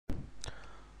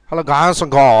Hello guys and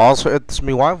girls, it's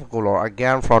me wife Golo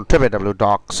again from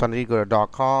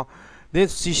www.sunnygo.com.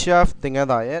 This C chef tinggal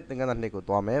dah tinggal ni ko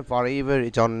tua me very very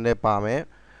john ne pa me.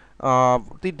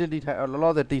 Ti a lot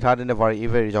of the ti thad ne very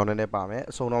very john ne pa me.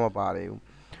 So no ma pa de.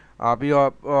 ပြီးတော့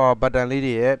button လေး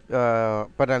တွေရဲ့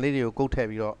button လေးတွေကိုကုတ်ထည့်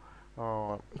ပြီးတော့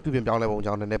ပြုပြင်ပြောင်းလဲပုံအ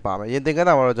ကြောင်းနည်းနည်းပါမယ်။ရင်သင်ခန်း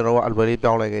စာမှာတော့ကျွန်တော်တို့အလွယ်လေး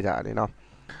ပြောင်းလဲခဲ့ကြရတယ်နော်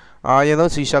။အရင်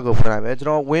ဆုံး C# ကိုဖွင့်လိုက်မယ်။ကျွန်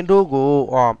တော် window ကို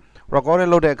recording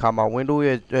လုပ်တဲ့အခါမှာ window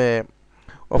ရဲ့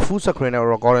full screen နဲ့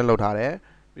recording လုပ်ထားတယ်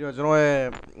။ပြီးတော့ကျွန်တော်ရဲ့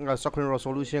screen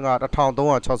resolution က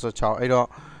1366အဲ့တော့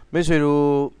မိတ်ဆွေတို့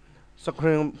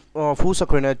screen full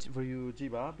screen နဲ့ view ကြ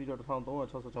ည့်ပါပြီးတော့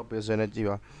1366 pixel နဲ့ကြည့်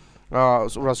ပါ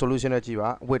resolution နဲ့ကြည့်ပါ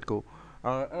width ကို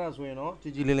အဲ့ဒါဆိုရင်တော့ကြ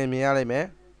ည်ကြည်လင်းလင်းမြင်ရလိမ့်မယ်။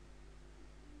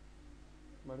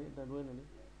မလေးတက်တွဲနေလေ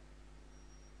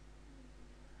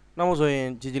။နောက်ဆိုရင်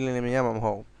ကြည်ကြည်လင်းလင်းမြင်ရမှာမ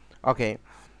ဟုတ်ဘူး။ Okay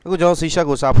အခုကျွန်တော် C#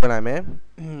 ကိုစဖွင့်လိုက်မယ်။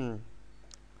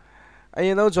အရ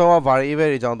င်ဆုံးကျွန်တော် variable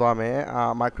တွေကြောင်းသွားမယ်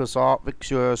။ Microsoft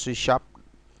Visual C#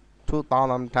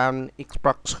 2010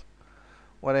 Xbox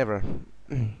whatever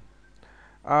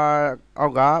အော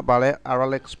က်ကဗာလဲ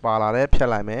Alex ပါလာတယ်ဖြတ်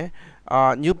လိုက်မယ်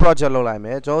new project လုပ်လိုက်မ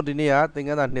ယ်ကျွန်တော်ဒီနေ့ကသင်ခ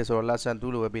န်းစာ2ဆိုတော့ lesson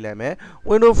 2လို့ပဲပြလိုက်မယ်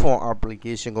Windows Phone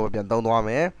application ကိုပြန်သုံးသွားမ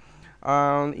ယ်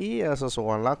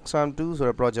ESS1 lesson 2ဆို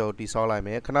တဲ့ project ကိုတည်ဆောက်လိုက်မ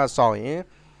ယ်ခဏစောင့်ရင်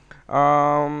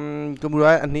ကွန်ပျူ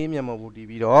တာရဲ့အနှေးအမြန်မှာပို့တည်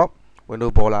ပြီးတော့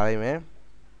Windows ပေါ်လာလိမ့်မယ်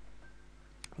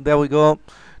there we go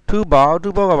 2 bar က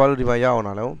ဘာလို့ဒီမှာရအောင်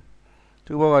လဲ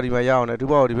2 bar ကဒီမှာရအောင်လဲ2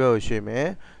 bar ကိုဒီဘက်ကိုရွှေ့မယ်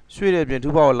ရွှေ့တဲ့အပြင်2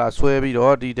 bar ကိုလာဆွဲပြီး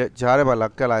တော့ဒီကြားထဲမှာလာ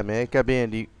ကတ်လိုက်မယ်ကတ်ပြီးရင်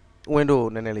ဒီ window ကို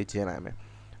နည်းနည်းလေးကျင်းလိုက်မယ်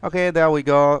Okay, there we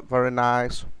go. Very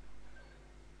nice.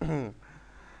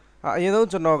 အရင်ဆုံး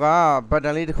ကျွန်တော်က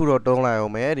button လေးတစ်ခုတော့တုံးလိုက်အော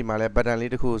င်မယ်ဒီမှာလဲ button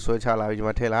လေးတစ်ခုဆွဲချလာပြီးဒီ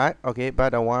မှာထည့်လိုက် Okay,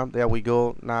 button 1 there we go.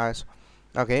 Nice.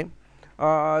 Okay.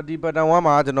 ဒီ button 1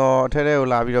မှာကျွန်တော်အထက်ထဲကို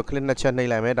လာပြီးတော့ click နှစ်ချက်နှိပ်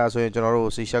လိုက်မယ်ဒါဆိုရင်ကျွန်တော်တို့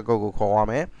C# code ကိုခေါ်ရ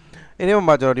မယ်အဲဒီ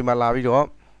မှာကျွန်တော်ဒီမှာလာပြီးတော့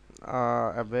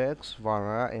avex var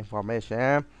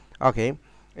information Okay.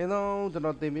 အဲတော့ကျွန်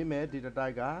တော်သင်ပေးမယ် data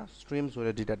type က stream ဆို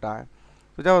တဲ့ data type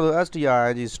ဆိုကြပါစို့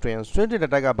string data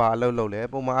type ကဘာအလုပ်လုပ်လဲ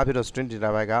ပုံမှန်အဖြစ်တော့ string data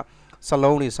type ကစ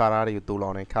လုံးတွေစာသားတွေကိုတူလော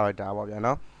င်နေ character ပေါ့ဗျာ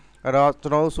နော်အဲ့တော့ကျွ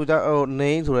န်တော်တို့ဆိုကြ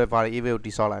name ဆိုတဲ့ variable ကို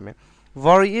တိဆောက်လိုက်မယ်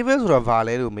variable ဆိုတာဘာ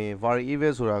လဲလို့မေး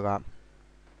variable ဆိုတာကငါ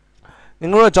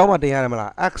တို့အကြောင်းမှတင်ရတယ်မ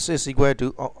လား x is equal to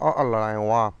line 1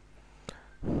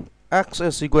 x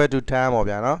is equal to 10ပေါ့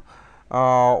ဗျာနော်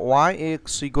y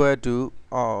is equal to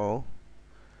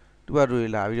သူကတွေ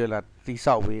လာပြီးတော့လာတိ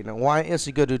ဆောက်ပေးနော် y is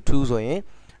equal to 2ဆိုရင်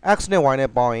x နဲ့ y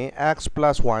နဲ့ပေါင်းရင် x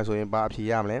plus y ဆိုရင်ဘာအဖြေ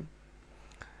ရမလဲ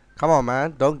Come on man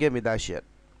don't give me that shit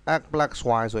x plus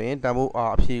y ဆိုရင်တန်ဖိုး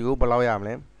အဖြေကိုဘယ်လောက်ရမ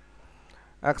လဲ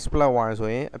x plus y ဆို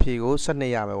ရင်အဖြေကို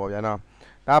12ရမယ်ပေါ့ဗျာနော်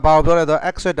ဒါဘာကိုပြောလဲဆိုတော့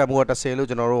x ရဲ့တန်ဖိုးက10လို့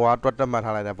ကျွန်တော်တို့ကတွက်တက်မှတ်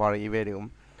ထားလိုက်တဲ့ variable တွေကို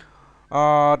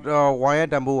y ရဲ့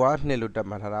တန်ဖိုးက2လို့တက်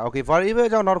မှတ်ထားတာ Okay variable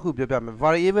အကြောင်းနောက်တစ်ခုပြောပြမယ်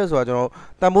variable ဆိုတာကျွန်တော်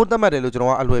တန်ဖိုးတက်မှတ်တယ်လို့ကျွန်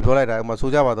တော်ကအလွယ်ပြောလိုက်တာဥပမာဆို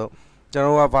ကြပါတော့ကျွန်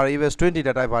တော်က variable string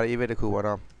data type variable တစ်ခုပေါ့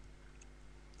နော်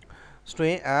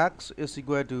string x is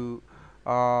equal to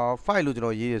 5လို့ကျွန်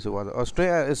တော်ရေးရဆိုပါဆို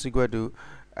string x is equal to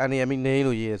name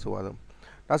လို့ရေးရဆိုပါဆို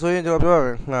ဒါဆိုရင်ကျွန်တော်ပြောရမ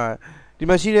ယ်ဒီ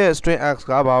မှာရှိတဲ့ string x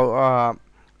ကဘာ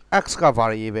x က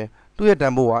variable သူ့ရဲ့တ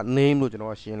န်ဖိုးက name လို့ကျွန်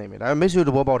တော်ရှင်းလိုက်မယ်ဒါပေမဲ့မိတ်ဆွေသ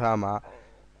ဘောပေါက်ထားမှာ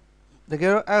တက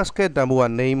ယ်တော့ x ကတန်ဖိုးက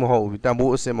name မဟုတ်ဘူးတန်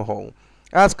ဖိုးအစစ်မဟုတ်ဘူး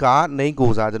x က name ကို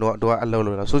စားကျွန်တော်တို့ကအလုပ်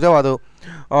လုပ်တာဆိုကြပါစို့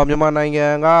မြန်မာနိုင်ငံ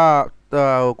က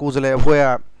ကိုယ်စားလှယ်အဖွဲ့က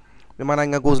မြန်မာနို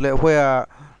င်ငံကိုယ်စားလှယ်အဖွဲ့က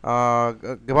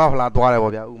ကမ္ဘာဖလားသွားတယ်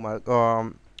ပေါ့ဗျာဥမာ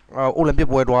အိုလံပစ်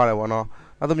ပွဲသွားတယ်ပေါ့နော်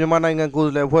အဲ့တော့မြန်မာနိုင်ငံကိုယ်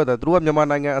စားလှယ်အဖွဲ့သူတို့ကမြန်မာ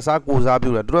နိုင်ငံအစားကိုစားပြု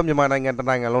တယ်သူတို့ကမြန်မာနိုင်ငံတ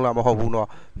နိုင်ငံလုံးလားမဟုတ်ဘူးနော်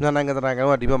မြန်မာနိုင်ငံတနိုင်ငံ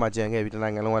လုံးကဒီဘက်မှာကြံခဲ့ပြီးတနို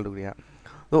င်ငံလုံးကလူတွေက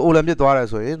သူအိုလံပစ်သွားတယ်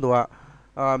ဆိုရင်သူက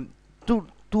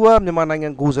သူကမြန်မာနိုင်ငံ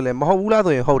ကိုယ်စားလှယ်မဟုတ်ဘူးလား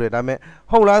ဆိုရင်ဟုတ်တယ်ဒါပေမဲ့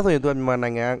ဟုတ်လားဆိုရင်သူကမြန်မာ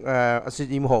နိုင်ငံအစစ်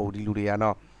ကြီးမဟုတ်ဘူးဒီလူတွေက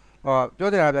နော်ပြော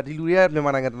ချင်တာဗျာဒီလူတွေကမြန်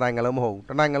မာနိုင်ငံတနိုင်ငံလုံးမဟုတ်ဘူး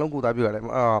တနိုင်ငံလုံးကိုစားပြုရတယ်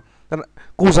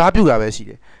ကိုစားပြုတာပဲရှိ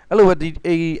တယ်အဲ့လိုပဲဒီ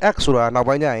x ဆိုတာနောက်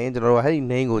ပိုင်းကျရင်ကျွန်တော်တို့ဟဲ့ဒီ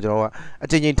name ကိုကျွန်တော်ကအ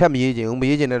ချိန်ချင်းထပ်မရေးချင်ဘူးမ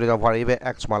ရေးချင်တဲ့အတွက်ကြောင့် variable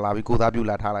x မှာလာပြီးကိုစားပြု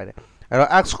လာထားလိုက်တယ်အဲ့တော့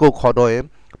x ကိုခေါ်တော့ရင်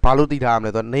ဘာလို့သိထားရမ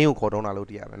လဲဆိုတော့ name ကိုခေါ်တော့တာလို့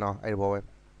သိရမယ်နော်အဲ့ဒီဘောပဲ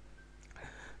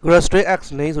string x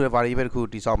name ဆိုတဲ့ variable တစ်ခု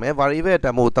တည်ဆောက်မယ် variable တ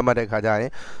န်ဖိုးသတ်မှတ်တဲ့ခါကျရ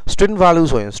င် string value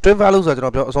ဆိုရင် string value ဆို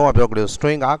တော့ကျွန်တော်အဆုံးကပြောကြလို့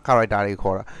string က character တွေ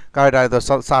ခေါ်တာ character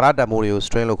ဆိုစာရတန်ဖိုးတွေကို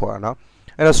string လို့ခေါ်တာနော်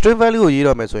အဲ့တော့ string value ကိုရေး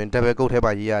တော့မယ်ဆိုရင် double quote ထဲ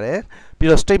မှာရေးရတယ်ပြီး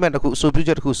တော့ statement တစ်ခုအဆိုပြု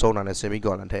ချက်တစ်ခုစုံတာနဲ့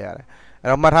semicolon ထည့်ရတယ်အဲ့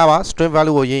တော့မှတ်ထားပါ string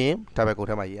value ကိုရေးရင် double quote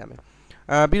ထဲမှာရေးရမယ်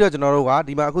ပြီးတော့ကျွန်တော်တို့က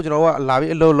ဒီမှာအခုကျွန်တော်တို့ကလာ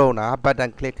ပြီးအလုပ်လုပ်တာ button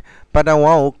click button 1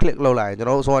ကို click လုပ်လိုက်ရင်ကျွန်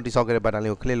တော်တို့အဆုံးကတိဆောက်ခဲ့တဲ့ button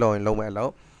လေးကို click လုပ်ရင်လုံးမယ်အလု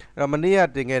ပ်အဲ့တော့မနေ့က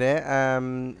တင်ခဲ့တဲ့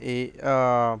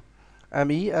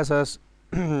mess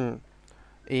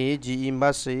age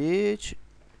message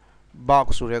box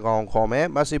ဆိုတဲ့ကောင်ခေါ်မယ်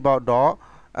message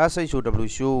box.show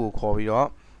show ကိုခေါ်ပြီးတော့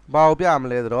ဘာကိုပြရ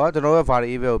မလဲဆိုတော့ကျွန်တော်တို့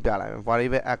variable ကိုပြလိုက်မယ်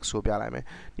variable x ကိုပြလိုက်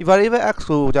မယ်ဒီ variable x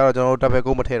ကိုကျတော့ကျွန်တော်တို့ double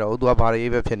ကိုမထည့်တော့ဘူးသူက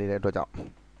variable ဖြစ်နေတဲ့အတွက်ကြော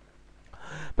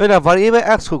င့်ပြတာ variable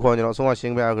x ကိုခေါ်ကျွန်တော်အဆုံးအရှ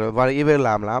င်းပြရအောင် variable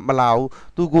လာမလားမလာဘူး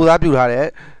သူကိုစားပြုထား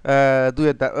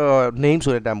တဲ့သူရဲ့ name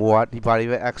ဆိုတဲ့တန်ဖိုးကဒီ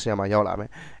variable x ထဲမှာရောက်လာ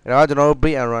မယ်အဲ့တော့ကျွန်တော်တို့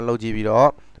print and run လုပ်ကြည့်ပြီးတော့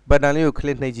button လေးကို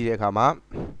click နှိပ်ကြည့်တဲ့အခါမှာ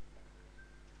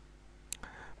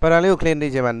button လေးကို click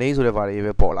နှိပ်ခြင်းမှာ name ဆိုတဲ့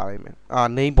variable ပေါ်လာလိမ့်မယ်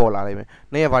name ပေါ်လာလိမ့်မယ်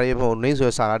name ရဲ့ variable ကို name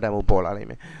ဆိုတဲ့စာသားတန်ဖိုးပေါ်လာလိ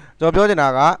မ့်မယ်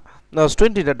ကျွန်တော်ပြောချင်တာက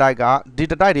string data type က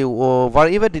data type တွေကို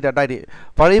variable data type တွေ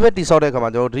variable တိစောက်တဲ့အခါမှာ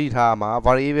ကျွန်တော်တို့ delete ထားရမှာ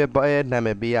variable ရဲ့နာမ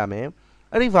ည်ပေးရ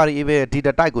မယ်အဲ့ဒီ variable ရဲ့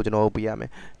data type ကိုကျွန်တော်တို့ပေးရမယ်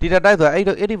data type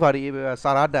ဆိုတာအဲ့ဒီ variable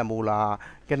ကစာသားတန်ဖိုးလား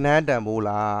ကဏ္ဍ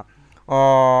တန်ဖိုးလား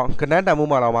ကဏ္ဍ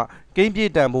တန်ဖိုးမှာတော့မှကိန်းပြည့်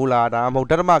တန်ဖိုးလားဒါမှ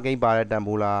မဟုတ်တရမကိန်းပါတဲ့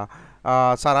တန်ဖိုးလား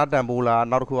စာသားတန်ဖိုး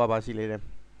လားနောက်တစ်ခုကပါရှိလေတယ်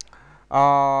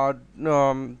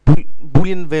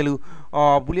boolean value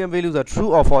boolean value ဆိုတာ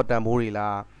true or false တန်ဖိုးတွေ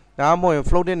လားဒါမှမဟုတ်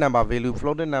floating number value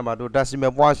floating number တို့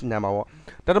decimal point number ပေါ့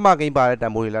တရမကိန်းပါတဲ့တ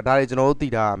န်ဖိုးတွေလားဒါတွေကျွန်တော်တို့သိ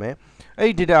ထားရ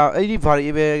မယ်အဲ့ဒီ data အဲ့ဒီ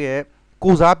variable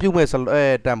ရဲ့ကိုစားပြု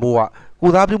မဲ့တန်ဖိုး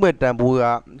ကကိုစားပြုမဲ့တန်ဖိုး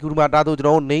ကခုဒီမှာဒါဆိုကျွန်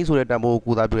တော်တို့ name ဆိုတဲ့တန်ဖိုးကို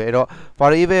ကိုစားပြုတယ်အဲ့တော့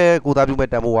variable ကိုစားပြုမဲ့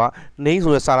တန်ဖိုးက name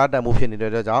ဆိုတဲ့စာသားတန်ဖိုးဖြစ်နေ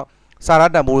တဲ့အတွက်ကြောင့်စာသား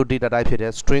တန်ဖိုး data type ဖြစ်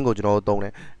တဲ့ string ကိုကျွန်တော်တို့သုံး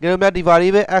တယ်ဒီလိုမျိုးဒီ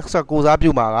variable x ကကိုစားပြု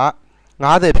မှာက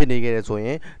50ဖြစ်နေခဲ့တယ်ဆိုရ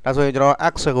င်ဒါဆိုရင်ကျွန်တော်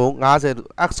x ကို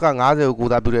50 x က50ကိုကို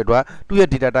စားပြုတဲ့အတွက်သူ့ရဲ့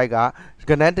data type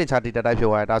ကကဏ္ဍတင်ချာ data type ဖြစ်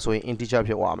သွားတယ်ဒါဆိုရင် integer ဖြ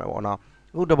စ်သွား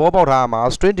မှာပေါ့နော်အခုသဘောပေါက်ထားမှာ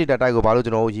string data type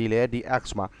ကိုဘာလို့ကျွန်တော်တို့ရေးလဲဒီ x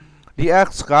မှာဒီ x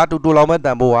ကတူလောင်မဲ့တ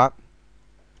န်ဖိုးက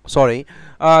sorry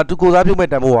သူကိုစားပြုမဲ့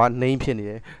တန်ဖိုးက name ဖြစ်နေ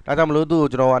တယ်ဒါကြောင့်မလို့သူ့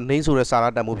ကိုကျွန်တော်က name ဆိုတဲ့စာ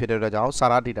သားတန်ဖိုးဖြစ်တဲ့အတွက်ကြော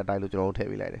င့်စာသား data type လို့ကျွန်တော်တို့ထ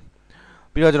ည့်ပေးလိုက်တယ်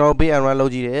ပြီးတော့ကျွန်တော်တို့ pay and run လု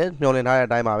ပ်ကြည့်တယ်မျှော်လင့်ထားတဲ့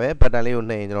အတိုင်းပါပဲ button လေးကို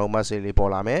နှိပ်ရင်ကျွန်တော်တို့ message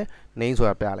လေးပေါ်လာမယ် name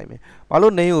ဆိုတာပြလိုက်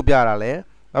မယ်ဘာလို့ name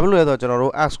ကိုပြတာလဲဘာဖြစ်လို့လဲဆိုတော့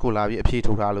ကျွန်တော်တို့ x ကိုလာပြီးအ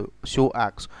ဖြေထုတ်ထားလို့ show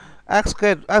x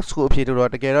ကိုအ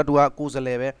ဖြေထုတ်တော့တကယ်တော့သူကကိုယ်စ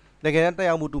လဲပဲတကယ်တော့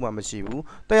တက်ရောက်မှုတူမှာမရှိ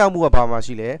ဘူးတက်ရောက်မှု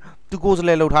ကဘာမှရှိလဲသူကိုယ်စ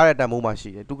လဲလောက်ထားတဲ့တန်ဖိုးမှာရှိ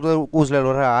တယ်သူကိုယ်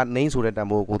စလဲလောက်ထားတာက name ဆိုတဲ့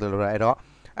တန်ဖိုးကိုကိုယ်စလဲလောက်ထားအဲ့တော့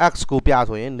x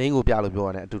ကိုပြဆိုရင် name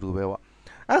ကိုပြလို့ပြောရတယ်အတူတူပဲပေါ့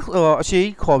x အရှိ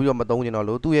ကြီးခေါ်ပြီးတော့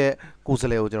မသုံးကျင်တော့လို့သူ့ရဲ့ကိုယ်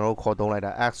စလဲကိုကျွန်တော်တို့ခေါ်သုံးလိုက်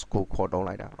တာ x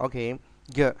ကိုခေါ်သုံးလိုက်တာ okay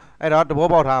good အဲ့တော့တ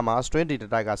ဘောပေါက်ထားမှာ string data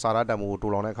type ကစာသားတန်ဖိုးကိုတူ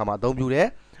လောင်တဲ့အခါမှာအသုံးပြု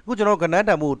တယ်အခုကျွန်တော်ကဏ္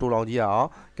ဍတန်ဖိုးကိုတူလောင်ကြည့်ရ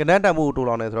အောင်ကဏ္ဍတန်ဖိုး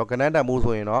ကိုတူလောင်တယ်ဆိုတော့ကဏ္ဍ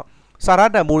တန်ဖိုးဆိုရင်တော့စာသား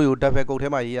တန်ဖိုးတွေကို double ကုတ်ထဲ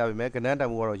မှာရေးရပါမယ်ကဏ္ဍ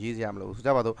တန်ဖိုးကတော့ရေးစရာမလိုဘူးဆိုကြ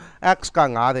ပါစို့ x က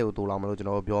50ကိုတူလောင်မလို့ကျွန်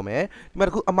တော်တို့ပြောမယ်ဒီမှာ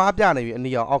တခုအမားပြနေပြီ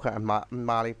အနီအောင်အောက်ခံအ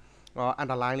မားလေး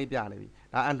underline လေးပြနေပြီ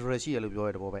ဒါ under ရှိရလို့ပြော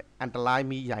ရတဲ့ဘောပဲ underline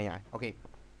မီရိုင်း okay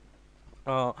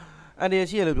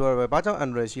အနေရှိရလို့ပြောရပဲဘာကြောင့်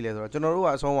under ရှိလဲဆိုတော့ကျွန်တော်တို့က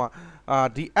အဆုံးက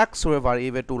ဒီ x ဆိုတဲ့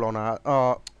variable တူလောင်တာ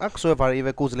x ဆိုတဲ့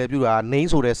variable ကိုယ်စလဲပြတာ name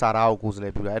ဆိုတဲ့စာသားကိုကိုယ်စလဲ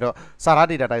ပြတာအဲ့တော့စာသား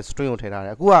data type string ကိုထည့်ထား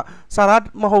တယ်အခုကစာသား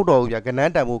မဟုတ်တော့ဘူးဗျာကဏ္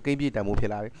ဍတန်ဖိုးကိန်းပြည့်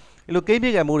တန်ဖိုးဖြစ်လာပြီအဲ့လိုကိ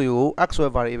န်းပြည့်တန်ဖိုးတွေကို x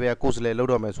ဆိုတဲ့ variable ကိုယ်စလဲ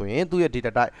လောက်တော့မယ်ဆိုရင်သူ့ရဲ့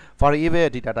data type variable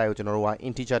ရဲ့ data type ကိုကျွန်တော်တို့က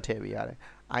integer ထည့်ပေးရတယ်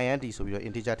int ဆိုပြီးတော့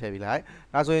integer ထည့်ပေးလိုက်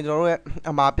ဒါဆိုရင်ကျွန်တော်တို့ရဲ့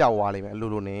အမားပြောက်သွားလိမ့်မယ်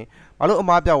လို့နေဘာလို့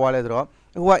အမားပြောက်သွားလဲ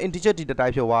ဆိုတော့အခုက integer data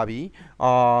type ဖြစ်သွားပြီ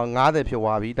50ဖြစ်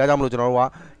သွားပြီဒါကြောင့်မလို့ကျွန်တော်တို့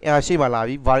ကရှေ့မှာလာ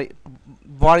ပြီ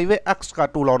variable x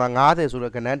ကတူလောင်တာ50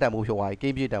ဆိုတော့ကဏ္ဍတန်ဖိုးဖြစ်သွား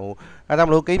ပြီကိန်းပြည့်တန်ဖိုးဒါကြော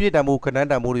င့်မလို့ကိန်းပြည့်တန်ဖိုးကဏ္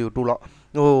ဍတန်ဖိုးတွေကိုတူ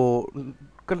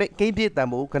လောင်ကိန်းပြည့်တန်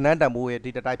ဖိုးကဏ္ဍတန်ဖိုးရဲ့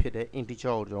data type ဖြစ်တဲ့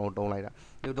integer ကိုကျွန်တော်တုံး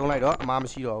လိုက်တာဒီတုံးလိုက်တော့အမား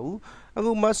မရှိတော့ဘူးအ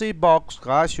ခု message box က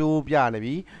show ပြနေ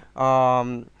ပြီ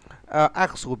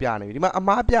x ကိုပြနေပြီဒီမှာအ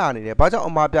မားပြနေတယ်ဘာကြောင့်အ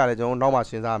မားပြလဲကျွန်တော်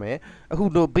နောက်မှစဉ်းစားမယ်အခု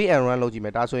တို့ pay and run လုပ်ကြည့်မ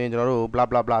ယ်ဒါဆိုရင်ကျွန်တော်တို့ bla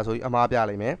bla bla ဆိုပြီးအ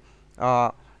မားပြလိုက်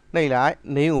မယ်နှိပ်လိုက်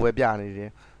name ကိုပဲပြနေတယ်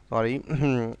sorry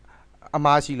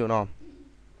အမားရှိလို့နော်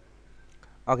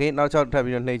okay နောက်ချက်ထပ်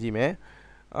ပြီးတော့နှိပ်ကြည့်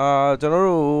မယ်ကျွန်တော်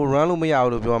တို့ run လို့မရ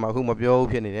ဘူးလို့ပြောမှာအခုမပြော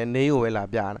ဘူးဖြစ်နေတယ် name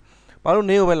ကိုပဲလာပြနေတာဘာလို့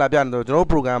name ကိုပဲလာပြနေတော့ကျွန်တော်တို့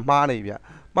program မှားနေ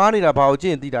ပြီဗျမှားနေတာဘာကိုကြ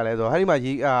ည့်ရင်သိတာလဲဆိုတော့အဲ့ဒီ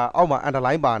မှာအောက်မှာ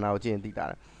underline ပါနေတာကိုကြည့်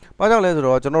ရင်သိတာတယ်ဘာကြောင့်လဲဆို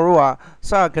တော့ကျွန်တော်တို့က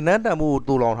စကဏ္ဍတန်ဖိုး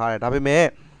ကိုတူလောင်ထားတယ်ဒါပေ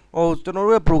မဲ့ကျွန်တော်တို့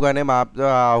ရဲ့ program ထဲမှာ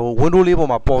window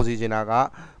လေးပေါ်မှာပေါ်စီခြင်းတာက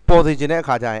ပေါ်စီခြင်းတဲ့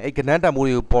အခါကျရင်အဲ့ကဏ္ဍတန်ဖိုး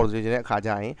တွေကိုပေါ်စီခြင်းတဲ့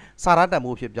အခါကျရင်စာသားတန်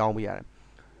ဖိုးဖြစ်ပြောင်းပေးရတယ်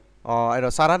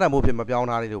အဲ့တော့စာသားတန်ဖိုးဖြစ်မပြော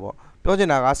င်းထား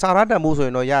လေးလို့ပေါ့ပြောချင်တာကစာသားတန်ဖိုးဆိုရ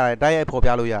င်တော့ရတယ်တိုက်ရိုက်ဖော်ပြ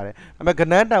လို့ရတယ်ဒါပေမဲ့ကဏ္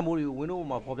ဍတန်ဖိုးတွေကို window ပေါ်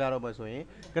မှာဖော်ပြတော့မယ်ဆိုရင်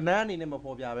ကဏ္ဍအနေနဲ့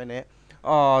မဖော်ပြဘဲနဲ့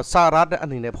စာသားအ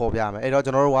နေနဲ့ဖော်ပြမယ်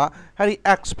အဲ့တော့ကျွန်တော်တို့ကအဲ့ဒီ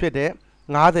x ဖြစ်တဲ့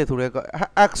50ဆိုတဲ့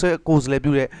x ကိုယ်စလဲ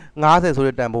ပြုတဲ့50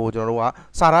ဆိုတဲ့တန်ဖိုးကိုကျွန်တော်တို့က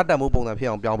စာသားတန်ဖိုး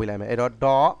ပုံစံဖြစ်အောင်ပြောင်းပေးလိုက်မယ်အဲ့တော့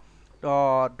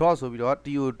dot ဆိုပြီးတော့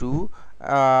to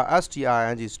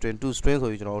string to string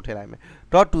ဆိုပြီးကျွန်တော်တို့ထည့်လိုက်မယ်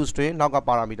dot to string နောက်က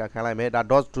parameter ခံလိုက်မယ်ဒါ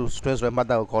dot to string ဆိုတဲ့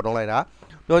method ကိုခေါ်တုံးလိုက်တာ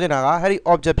ပြောချင်တာကအဲ့ဒီ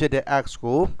object ဖြစ်တဲ့ x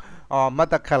ကို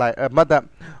method ခတ်လိုက်method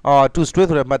to string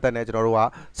ဆိုတဲ့ method နဲ့ကျွန်တော်တို့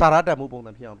ကစာသားတန်ဖိုးပုံ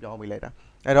စံဖြစ်အောင်ပြောင်းပေးလိုက်တာ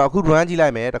အဲ့တော့အခု run ကြည့်လို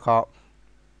က်မယ်တစ်ခေါက်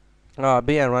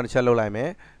pay and run တစ်ချက်လုပ်လိုက်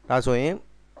မယ်ဒါဆိုရင်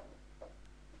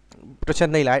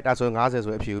တစ်ချက်နှိပ်လိုက်ဒါဆို50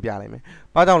ဆိုအဖြေကိုပြလိုက်မယ်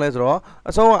။ဘာကြောင့်လဲဆိုတော့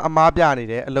အဆုံးအ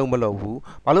မားပြနေတယ်အလုံးမလုံးဘူး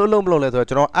။ဘာလို့အလုံးမလုံးလဲ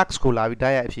ဆိုတော့ကျွန်တော် x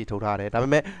ကိုလာပြီးတိုက်ရိုက်အဖြေထုတ်ထားတယ်။ဒါပေ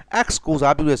မဲ့ x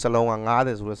ကိုစားပြုတဲ့စလုံးက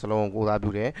50ဆိုတဲ့စလုံးကိုစားပြု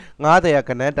တယ်။50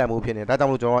ကကနန်းတန်ဖို့ဖြစ်နေတယ်။ဒါကြော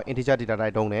င့်မလို့ကျွန်တော် integer data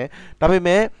type တုံးတယ်။ဒါပေ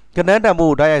မဲ့ကနန်း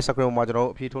တန်ဖို့ကိုတိုက်ရိုက် screen မှာကျွန်တော်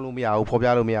အဖြေထုတ်လို့မရ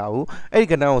ဘူးဖော်ပြလို့မရဘူး။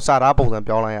အဲ့ဒီကနန်းကိုစာသား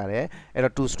ပုံစံပြောင်းလိုက်ရတယ်။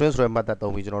အဲ့တော့ to string ဆိုတဲ့ method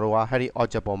သုံးပြီးကျွန်တော်တို့က heavy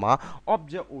object ပေါ်မှာ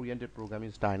object oriented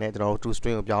programming style နဲ့ကျွန်တော်တို့ to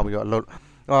string ကိုပြောင်းပြီးတော့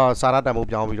စာရတန်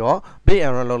မှုပြောင်းပြီးတော့ big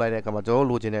error လောက်လိုက်တဲ့အခါမှာကျွန်တော်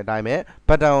လိုချင်တဲ့အတိုင်းပဲ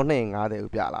pattern ကိုနှိမ့်50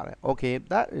ကိုပြလာတယ် okay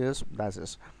that's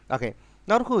it okay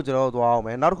နောက်တစ်ခုကျွန်တော်တို့သွားအောင်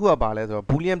မယ်နောက်တစ်ခုကဘာလဲဆိုတော့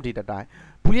boolean data type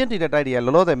boolean data type တွေက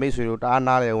လောလောဆယ်မိတ်ဆွေတို့တအား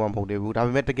နားတယ်ဟိုမှာမဟုတ်သေး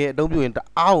ဘူးဒါပေမဲ့တကယ်အသုံးပြုရင်တ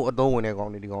အားကိုအသုံးဝင်တဲ့ကောင်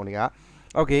တွေဒီကောင်တွေက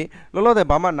okay လောလော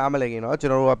ဆယ်ဘာမှနားမလည်ခင်တော့ကျွ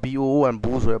န်တော်တို့က boon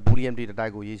boo ဆိုတဲ့ boolean data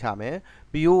type ကိုရေးချမယ်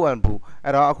boon boo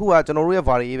အဲ့တော့အခုကကျွန်တော်တို့ရဲ့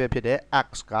variable ဖြစ်တဲ့ x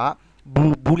က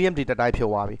boolean data type ဖြစ်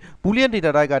သွားပြီ boolean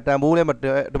data type ကတန်ဖိုးလဲ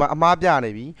ဒီမှာအမှားပြ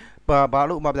နေ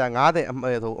ပြီဘာလို့အမှားပြ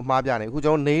50ဆိုအမှားပြနေအခုကျွ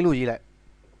န်တော် name လို့ရေးလိုက်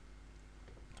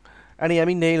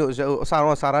NAMI name လို့အစား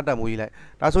တော့စာရတန်ဖိုးရေးလိုက်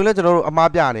ဒါဆိုရင်လည်းကျွန်တော်တို့အမှား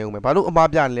ပြနေဦးမယ်ဘာလို့အမှား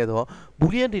ပြနေလဲဆိုတော့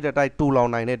boolean data type တူ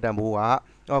လောင်နိုင်တဲ့တန်ဖိုးက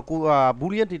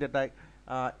boolean data type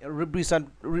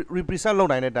represent လုပ်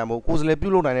နိုင်တဲ့တန်ဖိုးကိုယ်စလဲပြု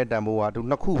တ်လုပ်နိုင်တဲ့တန်ဖိုးကသူ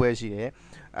နှစ်ခုပဲရှိတယ်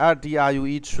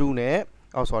true true နဲ့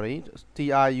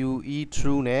true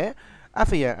true နဲ့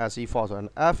FANC false ဆိုရင်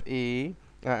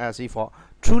FANC false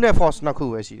true နဲ့ false နှစ်ခု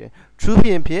ပဲရှိတယ် true ဖြ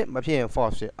စ်ရင်ဖြစ်မဖြစ်ရင်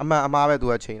false ဖြစ်အမှန်အမှားပဲသူ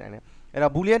ကချိန်နိုင်တယ်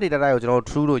အဲ့တော့ boolean data type ကိုကျွန်တော်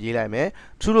true လို့ရေးလိုက်မယ်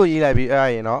true လို့ရေးလိုက်ပြီး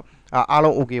အဲ့ဒါရင်တော့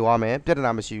အားလုံး okay သွားမယ်ပြဿ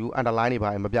နာမရှိဘူး underline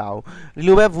တွေပါရင်မပြဘူးဒီ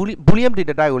လိုပဲ boolean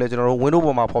data type ကိုလည်းကျွန်တော်တို့ window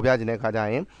ပေါ်မှာဖော်ပြခြင်းတဲ့အခါကျ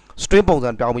ရင် string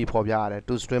ပုံစံပြောင်းပြီးဖော်ပြရတယ်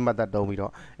to string method သုံးပြီး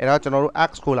တော့အဲ့တော့ကျွန်တော်တို့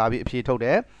x ကိုလာပြီးအ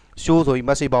ဖြေထုတ်တယ် show ဆိုပြီး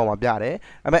message ပေါက်မှာပြ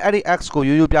တယ်အဲ့မဲ့အဲ့ဒီ x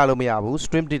ကိုရိုးရိုးပြလို့မရဘူး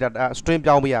string data string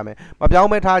ပြောင်းပေးရမယ်မပြောင်း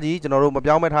မဲထားကြည့်ကျွန်တော်တို့မ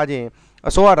ပြောင်းမဲထားခြ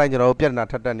င်းအစိုးရအတိုင်းကျွန်တော်တို့ပြဿနာ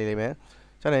ထပ်တက်နေလိမ့်မယ်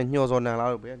ဆက်နေညှော်စော်နံ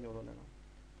လားလို့ပဲညှော်စော်နံ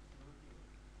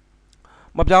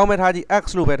မပြောင်းမဲထားကြည့် x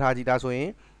လို့ပဲထားကြည့်ဒါဆိုရင်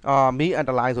me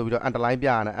underline ဆိုပြီးတော့ underline ပြ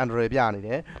ရတယ် underline ပြနေ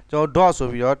တယ်ကျွန်တော် dot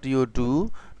ဆိုပြီးတော့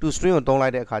to string ကိုသုံးလို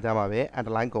က်တဲ့အခါကျမှပဲ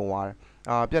underline ကုန်သွား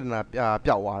တယ်ပြဿနာ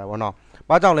ပျောက်သွားတယ်ဗောနော်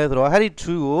ဘာကြောင့်လဲဆိုတော့ heady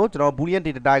true ကိုကျွန်တော် boolean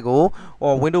data type ကို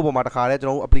window ပေါ်မှာတခါလဲ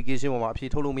ကျွန်တော် application ပေါ်မှာအ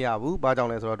ဖြေထုတ်လို့မရဘူးဘာကြော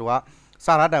င့်လဲဆိုတော့သူ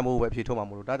ကစာရတန်ဖိုးကိုပဲအဖြေထုတ်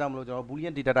မှာမလို့ဒါကြောင့်မလို့ကျွန်တော်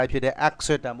boolean data type ဖြစ်တဲ့ x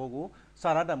တန်ဖိုးကိုစာ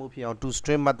ရတန်ဖိုးဖြစ်အောင် to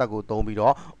string method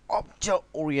ကိုသုံးပြီးတော့ object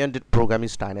oriented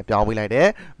programming style နဲ့ပြောင်းပေးလိုက်တယ်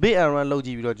big error လုပ်ကြ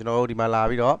ည့်ပြီးတော့ကျွန်တော်တို့ဒီ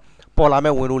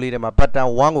မှာလာပြီးတော့ပေါ်လာမဲ့ window လေးထဲမှာ button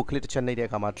 1ကို click တစ်ချက်နှိပ်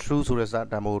တဲ့အခါမှာ true ဆိုတဲ့စာ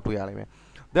တန်ဖိုးကိုတွေ့ရလိမ့်မယ်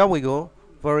there we go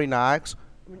very nice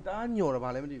တားညော်တယ်ဗာ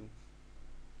လည်းမသိဘူး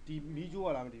ဒီမီးကြိုး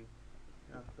ရလားမသိဘူး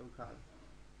ဒုက္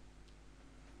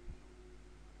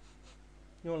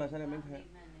ခညော်လာဆက်နေမင်းထဲ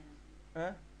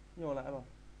ဟမ်ညော်လာအဲ့ပါ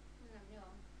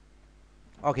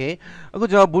okay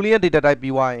အခုကျွန်တော် boolean data type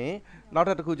ပြီးသွားရင်နောက်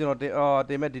တစ်ခုကျွန်တော်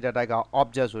တင်မဲ့ data type က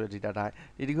object ဆိုတဲ့ data type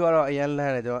ဒီတစ်ခုကတော့အရင်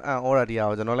လမ်းတယ်ကျွန်တော်already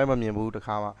ကိုကျွန်တော်လည်းမမြင်ဘူး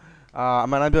တစ်ခါမှအ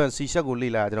မှန်တမ်းပြောရင် C#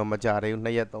 ကိုလေ့လာကျွန်တော်မကြသေးဘူး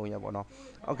2ရက်3ရက်ပေါ့နော်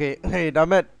okay ဒါပေ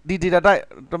မဲ့ဒီ data type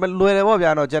ဒါပေမဲ့လွယ်တယ်ပေါ့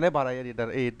ဗျာနော်ကျန်တဲ့ဘာသာရေး data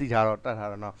တိထားတော့တတ်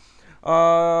ထားတော့နော်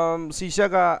C#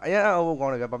 ကအရင်ဟုတ်ကော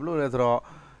င်းတယ်ဗျာဘာဖြစ်လို့လဲဆိုတော့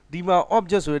ဒီမှာ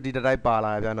object ဆိုတဲ့ data type ပါ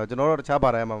လာဗျာနော်ကျွန်တော်တို့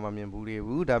တခြားဘာသာရေးမှာမမြင်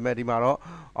ဘူးလေဘူးဒါပေမဲ့ဒီမှာတော့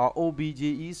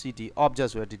object object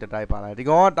ဆိုတဲ့ data type ပါလာဒီ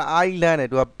ကောင်ကတအားကြီးလမ်း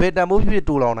တယ်သူကဘယ်တန်ဖိုးဖြစ်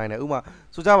တူလောင်နိုင်တယ်ဥမာ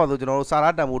ဆိုကြပါစို့ကျွန်တော်တို့စာ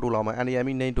သားတန်ဖိုးတူလောင်မယ်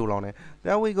NAMI name တူလောင်တယ်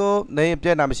there we go name ပြ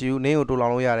တ်တာမရှိဘူး name ကိုတူလော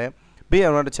င်လို့ရတယ် big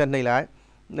error တစ်ချက်နှိပ်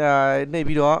လိုက်နှိပ်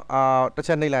ပြီးတော့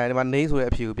တစ်ချက်နှိပ်လိုက်ဒီမှာ name ဆိုတဲ့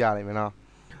အဖြေကိုပြလိုက်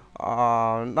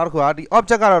မယ်နော်နောက်တစ်ခုကဒီ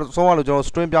object ကတော့ဆုံးသွားလို့ကျွန်တော်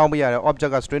string ပြောင်းပေးရတယ်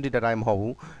object က string data type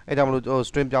မဟုတ်ဘူးအဲကြောင့်မလို့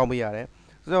string ပြောင်းပေးရတယ်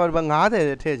ဆိုတော့ဒီမှာ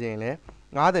50ထည့်ခြင်းလဲ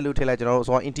50လို့ထည့်လိုက်ကျွန်တော်တို့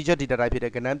ဆိုတော့ integer data type ဖြစ်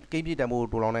တဲ့ကနန်းကိန်းပြည့်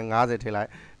တန်ဖိုးတူလောင်နဲ့50ထည့်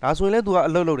လိုက်ဒါဆိုရင်လဲသူက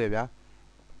အလုပ်လုပ်တယ်ဗျာ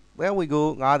there we go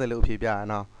 50လို့အဖြေပြ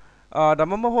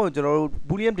ရနော်ဒါမှမဟုတ်ကျွန်တော်တို့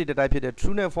boolean data type ဖြစ်တဲ့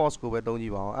true နဲ့ false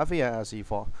ကိုပဲသုံးကြည့်ပါအောင် FANC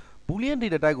false boolean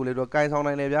data type ကိုလည်းသူကကိုင်ဆောင်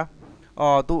နိုင်တယ်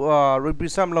ဗျာသူ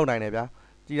represent လုပ်နိုင်တယ်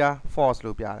ဗျာကြည်လား false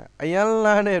လို့ပြတယ်အရင်လ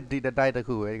မ်းတဲ့ data type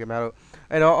တစ်ခုပဲခင်ဗျားတို့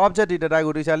အဲ့တော့ object data type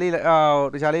ကိုတ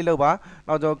ခြား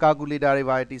လေးလုပ်ပါနောက်ကျွန်တော် calculator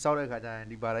တွေပါတိစောက်တဲ့ခါကျရင်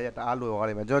ဒီပါရရတအားလွယ်သွား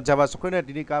လိမ့်မယ်ကျွန်တော် javascript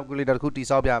နဲ့ဒီနေ့ calculator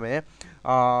တစ်ခုတိစောက်ပြ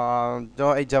မယ်ကျွန်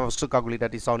တော်အဲ့ javascript calculator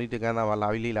တိစောက်နည်းသင်ခန်းစာ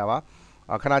မှာလာပြီးလေ့လာပါ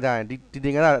ခဏကြာရင်ဒီ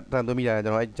သင်ခန်းစာအတန်သွင်းမိတာ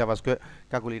ကျွန်တော်အဲ့ javascript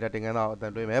calculator သင်ခန်းစာကိုအတ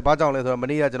န်သွင်းမယ်ဘာကြောင့်လဲဆိုတော့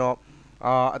မနေ့ကကျွန်တော်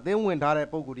အသင်းဝင်ထားတဲ့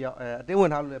ပုံကူတယောက်အသင်း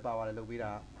ဝင်ထားလို့လည်းပါပါတယ်လုပ်ပေး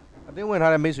တာအသင်းဝင်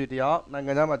ထားတဲ့မိတ်ဆွေတယောက်နိုင်ငံ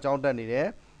ခြားမှာကျောင်းတက်နေတယ်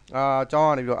ကျော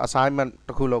င်းကနေပြီးတော့ assignment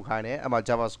တစ်ခုလုပ်ခိုင်းတယ်အဲ့မှာ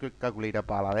javascript calculator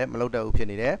ပါလာတယ်မလုပ်တတ်ဘူးဖြစ်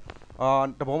နေ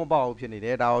တယ်တဘောမပေါက်ဘူးဖြစ်နေ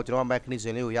တယ်ဒါကိုကျွန်တော်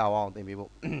mechanism လေးကိုရအောင်သင်ပေး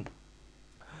ဖို့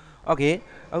okay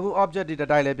အခု object data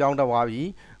type လည်းပြောင်းတက်သွားပြီ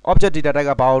object data type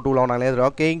ကဘာကိုတူလောင်နိုင်လဲ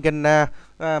ဆိုတော့ gain ကနန်း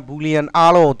boolean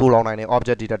အားလုံးကိုတူလောင်နိုင်တယ်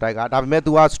object data type ကဒါပေမဲ့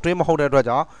तू က string မဟုတ်တဲ့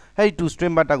အတွက်ကြောင့်အဲ့ဒီ to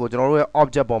string method ကိုကျွန်တော်တို့ရဲ့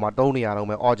object ပေါ်မှာသုံးနေရတော့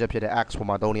မယ် object ဖြစ်တဲ့ x ပေါ်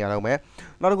မှာသုံးနေရတော့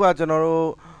မယ်နောက်တစ်ခုကကျွန်တော်တို့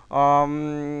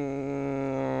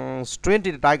string ဒီ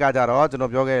တိုက်ကကြတော့ကျွန်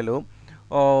တော်ပြောခဲ့လို့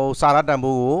စာရတန်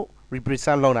ဖိုးကို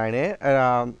represent လုပ်နိုင်တယ်အဲ့ဒါ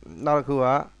နောက်တစ်ခုက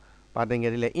ပါတင်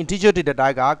ခဲ့တယ်လေ integer data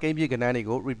type ကကိန်းပြည့်ကဏ္ဍတွေ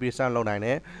ကို represent လုပ်နိုင်တ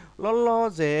ယ်လောလော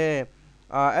ဆယ်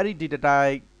အဲ့ဒီ data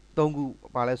type 3ခု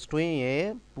ပါလဲ string ရယ်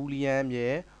boolean ရ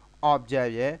ယ် object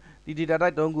ရယ်ဒီ data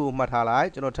type 3ခုကိုမှတ်ထားလိုက်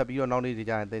ကျွန်တော်ထပ်ပြီးတော့နောက်နေ့ဒီ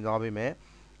ကြရင်သင်သွားပေးမယ်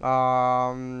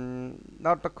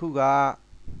နောက်တစ်ခုက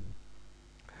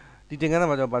ဒီသင်ခန်းစာ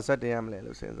မှာကျွန်တော်ဗာဆက်တင်ရမလဲ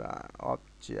လို့စဉ်းစား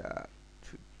object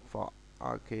for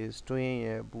okay string ရ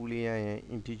ယ် boolean ရယ်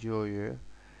integer ရယ်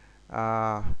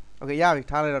okay ရပြီ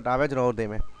ထားလိုက်တော့ဒါပဲကျွန်တော်တို့သင်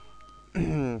မယ်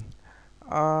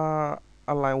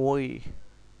align way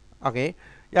okay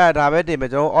ရဒါပဲတင်မ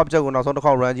ယ်ကျွန်တော် object ကိုနောက်ဆုံးတစ်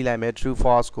ခေါက် run ကြည့်လိုက်မယ် true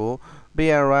false ကို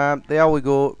and run there we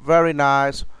go very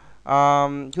nice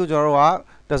ခုကျွန်တော်တို့က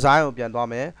design ကိုပြန်သွား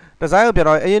မယ် design ကိုပြန်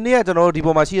တော့အရင်နေ့ကကျွန်တော်တို့ဒီ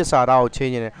ပေါ်မှာရှိတဲ့စာသားကို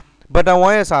change နေတယ် button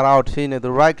 1ရဲ့စာသားကို change နေသူ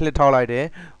right click ထောက်လိုက်တယ်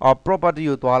property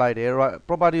ကိုသွားလိုက်တယ်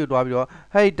property ကိုသွားပြီးတော့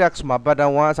hey text မှာ button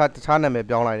 1အစားတခြားနာမည်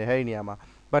ပြောင်းလိုက်တယ်ဟဲ့ဒီနေရာမှာ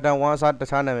button 1အစားတ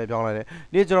ခြားနာမည်ပြောင်းလိုက်တယ်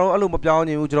ဒီကျွန်တော်တို့အဲ့လိုမပြောင်း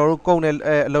ချင်ဘူးကျွန်တော်တို့ကုန်းနဲ့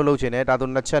အလုပ်လုပ်ချင်တယ်ဒါဆို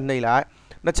နှစ်ချက်နှိပ်လိုက်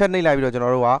ပြီးတော့ကျွန်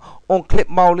တော်တို့က on click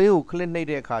မောက်လေးကို click နှိပ်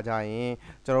တဲ့အခါကျရင်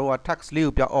ကျွန်တော်တို့က text လေး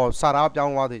ကိုပြောင်းစာသားပြော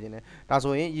င်းသွားစေချင်တယ်ဒါ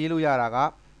ဆိုရင်ရေးလို့ရတာက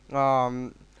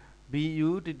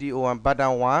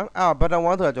button 1 button 1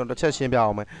ဆိုတာကျွန်တော်တစ်ချက်ရှင်းပြ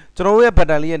အောင်မယ်ကျွန်တော်တို့ရဲ့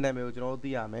button လေးရဲ့နာမည်ကိုကျွန်တော်တို့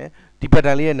သိရမယ်ဒီ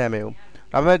button လေးရဲ့နာမည်ကို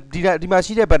ဒါပေမဲ့ဒီမှာ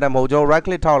ရှိတဲ့ button မဟုတ်ကျွန်တော် right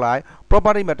click ထောက်လိုက်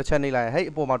property မှာတစ်ချက်နှိပ်လိုက်ဟဲ့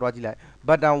အပေါ်မှာတွားကြည့်လိုက်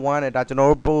button 1နဲ့ဒါကျွန်တော်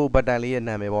တို့ button လေးရဲ့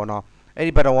နာမည်ပေါ့နော်အဲ့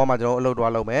ဒီ button 1မှာကျွန်တော်တို့အလုပ်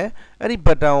တွားလုပ်မယ်အဲ့ဒီ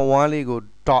button 1လေးကို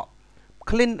dot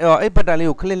click အဲ့ button လေး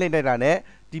ကို click လိုက်တာနဲ့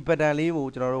ဒီ button လေးကို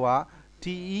ကျွန်တော်တို့က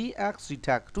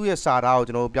text သူ့ရဲ့စာသားကို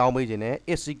ကျွန်တော်တို့ပြောင်းပေးခြင်းနဲ့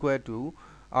is equal to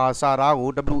စာသားကို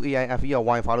WAINFE က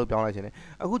Wi-Fi လို့ပြောင်းလိုက်ခြင်းနဲ့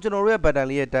အခုကျွန်တော်တို့ရဲ့ button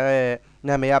လေးရဲ့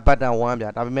နာမည်က button 1ဗျာ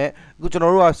ဒါပေမဲ့အခုကျွန်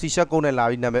တော်တို့က C# ကုန်းနဲ့လာ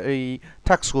ပြီးနာမည်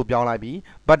text ကိုပြောင်းလိုက်ပြီး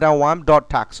button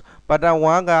 1.text button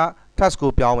 1က text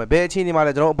ကိုပြောင်းမယ်ဘယ်အချိန်ဒီမှာ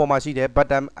လဲကျွန်တော်တို့အပေါ်မှာရှိတယ်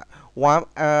button 1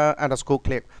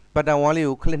 click button 1လေး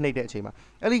ကို click နှိပ်တဲ့အချိန်မှာ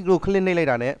အဲ့ဒီကို click နှိပ်လိုက်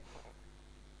တာနဲ့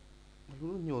အခု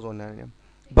ညှို့စောနေတယ်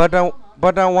button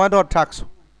 1.text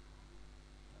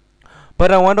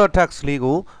button 1.text လေး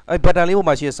ကိုအဲ့ button လေးပေါ်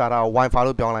မှာရှိတဲ့စာသားကို Wi-Fi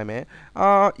လို့ပြောင်းလိုက်မယ်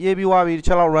ရေးပြီးသွားပြီတစ်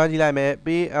ချက်လောက် run ကြည့်လိုက်မယ်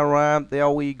pay and run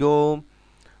there we go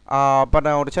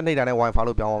button ကိုတစ်ချက်နှိပ်တာနဲ့ Wi-Fi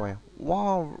လို့ပြောင်းသွားမယ်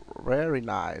wow very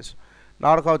nice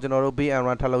နောက်တစ်ခေါက်ကျွန်တော်တို့ pay and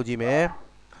run ထပ်လုပ်ကြည့်မယ်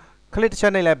click တစ်ချ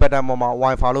က်နှိပ်လိုက် button ပေါ်မှာ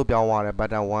Wi-Fi လို့ပြောင်းသွားတယ်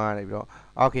button 1ကနေပြီးတော့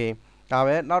okay ဒါ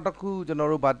ပဲနောက်တစ်ခုကျွန်တော်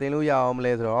တို့ဗာတင်လို့ရအောင်မ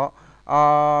လဲဆိုတော့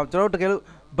ကျွန်တော်တို့တကယ်လို့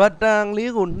button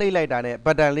လေးကိုနှိပ်လိုက်တာနဲ့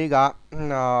button လေးက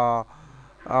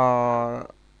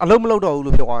အလုံးမလုပ်တော့ဘူး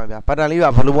လို့ဖြစ်သွားမှာဗျာ button လေးက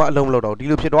ဘယ်လိုမှအလုံးမလုပ်တော့ဘူးဒီ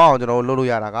လိုဖြစ်သွားအောင်ကျွန်တော်တို့လုပ်လို့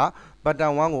ရတာက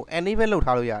button 1ကို enable လုပ်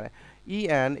ထားလို့ရတယ်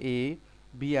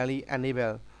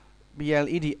enable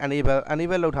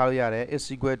enable လုပ်ထားလို့ရတယ် is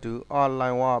equal to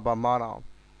line 1ဘာမှတော့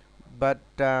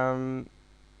button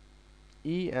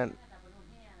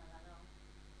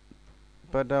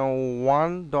button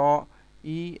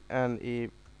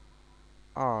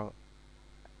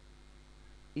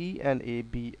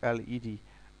 1.enable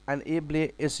enable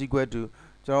is equal to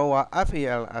ကျွန်တော်က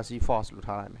false false လို့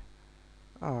ထားလိုက်မယ်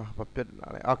ဘာပြတ်လာ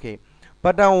လဲ okay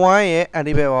button 1ရဲ့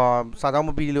enable စာကြောင်းမ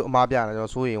ပြီးလို့အမှားပြတယ်ကျွန်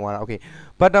တော်စိုးရိမ်သွားတာ okay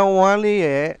button 1လေး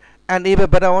ရဲ့ enable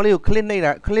button 1လေးကို click နှိပ်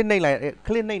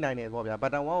နိုင်တယ်ပေါ့ဗျာ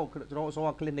button 1ကိုကျွန်တော်အဆုံးက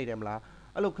click နှိပ်တယ်မလား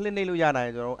အဲ့လို click နှိပ်လို့ရနိုင်ရ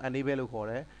င်ကျွန်တော် enable လို့ခေါ်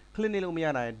တယ် click နှိပ်လို့မရ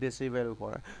နိုင်ရင် disable လို့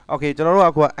ခေါ်တယ် okay ကျွန်တော်တို့က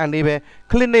အခု enable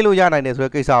click နှိပ်လို့ရနိုင်တယ်ဆို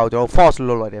တဲ့ကိစ္စကိုကျွန်တော် false လို့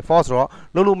လုပ်လိုက်တယ် false ဆိုတော့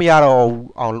လုပ်လို့မရတော့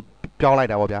အောင်ပြောင်းလိုက်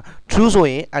တာပေါ့ဗျာ true ဆို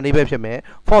ရင် enable ဖြစ်မယ်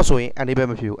false ဆိုရင် enable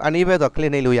မဖြစ်ဘူး enable ဆိုတော့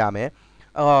click နှိပ်လို့ရမယ်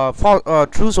false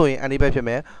true ဆိုရင် enable ဖြစ်မ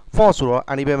ယ် false ဆိုတော့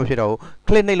enable မဖြစ်တော့ဘူး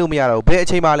click နှိပ်လို့မရတော့ဘူးဘယ်အ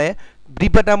ချိန်မှလဲဒီ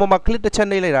button ပေါ်မှာ click တစ်ချက်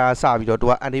နှိပ်လိုက်တာစပြီးတော့သူ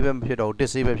က enable မဖြစ်တော့ဘူး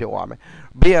disable ဖြစ်သွားမယ်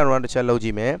pay and run တစ်ချက်လုပ်ကြ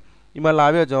ည့်မယ်ဒီမှာလာ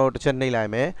ပြီးတော့ကျွန်တော်တို့တစ်ချက်နှိပ်လို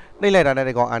က်မယ်နှိပ်လိုက်တာနဲ့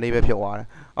ဒီကောင် enable ဖြစ်သွားတယ်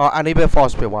enable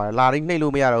false ဖြစ်သွားတယ်လာပြီးနှိပ်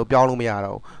လို့မရတော့ဘူးပြောင်းလို့မရ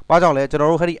တော့ဘူးဘာကြောင့်လဲကျွန်တော်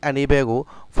တို့ခက်ဒီ enable ကို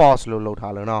false လို့လုပ်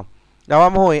ထားလို့နော်ဒါမှ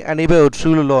မဟုတ်ရင် enable ကို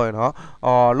true လို့လုပ်ရင်တော့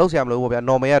လုပ်စရာမလိုဘူးပေါ့ဗျာ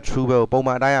normal က true ပဲပုံ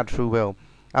မှန်အတိုင်းက true ပဲဒါ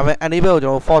ပေမဲ့ enable ကိုကျွ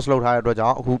န်တော် false လုပ်ထားတဲ့အတွက်ကြော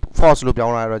င့်အခု false လို့ပြော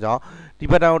င်းလာတဲ့အတွက်ကြောင့်ဒီ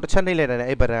button ကိုတစ်ချက်နှိပ်လိုက်တဲ့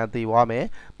အဲ့ button ကတည်သွားမယ်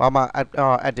ဘာမှ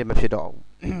active မဖြစ်တော့ဘူး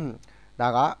ဒါ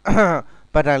က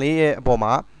button လေးရဲ့အပေါ်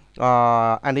မှာ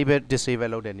enable disable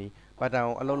လုပ်တယ်နီး button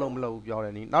ကိုအလုံးလုံးမလုပ်ဘူးပြောတ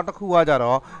ယ်နီးနောက်တစ်ခုကကြ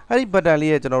တော့အဲ့ဒီ button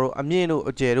လေးရဲ့ကျွန်တော်တို့အမြင့်တို့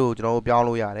အကျယ်တို့ကိုကျွန်တော်တို့ပြောင်း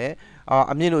လို့ရတယ်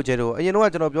အမြင့်တို့အကျယ်တို့အရင်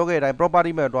တော့ကျွန်တော်ပြောခဲ့တဲ့အတိုင်း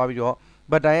property မှာတွားပြီးတော့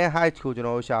button ရဲ့ height ကိုကျွန်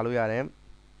တော်တို့ရှာလို့ရတယ်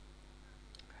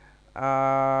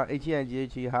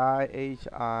HNGH height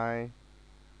HI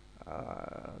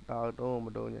တော့မ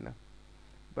တော့ညနေ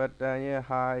button ရဲ့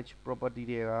height property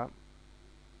တွေက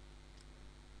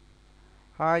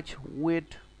height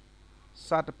width စ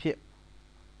သဖြင့်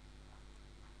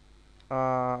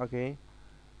okay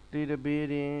data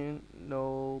building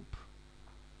nope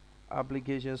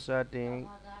application setting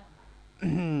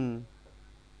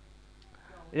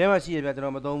ရဲမှာရှိရပြကျွန်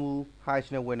တော်မသုံးဘူး hash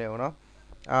နဲ့ဝင်နေအောင်နော်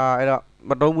အဲ့တော့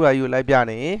မသုံးဘူးလားယူလိုက်ပြ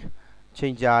နေချိ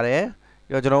န်ကြတယ်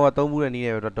ပြီးတော့ကျွန်တော်ကသုံးဘူးတဲ့နည်း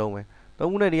နဲ့တော့တုံးမယ်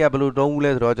သုံးဘူးတဲ့နည်းကဘယ်လိုတုံးဘူး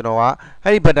လဲဆိုတော့ကျွန်တော်က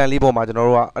အဲ့ဒီ button လေးပေါ်မှာကျွန်တော်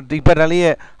တို့ကဒီ button လေး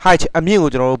ရဲ့ height အမြင့်ကို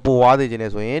ကျွန်တော်တို့ပို့သွားစေချင်တ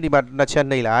ယ်ဆိုရင်ဒီမှာနှစ်ချက်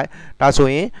နှိပ်လိုက်ဒါဆို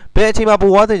ရင်ဘယ်အချိန်မှာ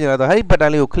ပို့သွားစေချင်လဲဆိုတော့အဲ့ဒီ button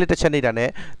လေးကို click တစ်ချက်နှိပ်တာနဲ့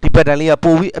ဒီ button လေးက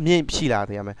ပို့ပြီးအမြင့်ရှိလာ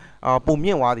သေးရမယ်ပို့မြ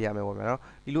င့်သွားသေးရမယ်ပေါ့ဗျာနော်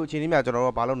ဒီလိုအချိန်လေးမှာကျွန်တော်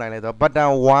တို့ကဘာလုပ်နိုင်လဲဆိုတော့ button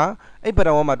 1အဲ့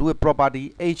button 1မှာသူ့ရဲ့ property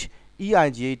height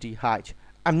height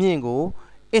အမြင့်ကို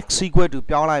x equal to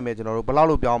ပြောင်းလိုက်မယ်ကျွန်တော်တို့ဘယ်လောက်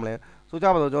လို့ပြောင်းမလဲဆိုကြ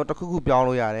ပါတော့ကျွန်တော်တစ်ခုခုပြောင်း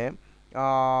လို့ရတယ်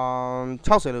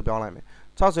60လို့ပြောင်းလိုက်မယ်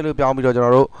60လို့ပြောင်းပြီးတော့ကျွန်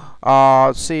တော်တို့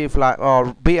save like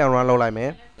base and run လုပ်လိုက်မယ်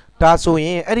ဒါဆိုရ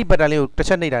င်အဲ့ဒီ button လေးကိုတစ်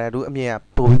ချက်နှိပ်တာနဲ့သူအမြင့်က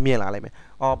ပို့ပြီးမြင့်လာလိုက်မယ်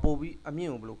ပို့ပြီးအမြင့်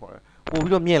ကိုဘယ်လိုခေါ်လဲပို့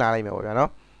ပြီးတော့မြင့်လာလိုက်မယ်ပေါ့ဗျာနော်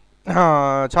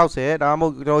60ဒါမှမဟု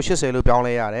တ်ကျွန်တော်80လို့ပြောင်း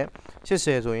လဲရတယ်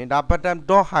80ဆိုရင်ဒါ button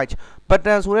dot height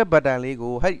button ဆိုတဲ့ button လေး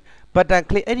ကိုဟဲ့ button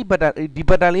click အဲ့ဒီ button ဒီ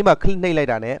button လေးမှာ click နှိပ်လိုက်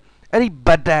တာနဲ့အဲ့ဒီ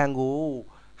button ကို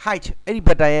height အဲ့ဒီ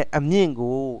button ရဲ့အမြင့်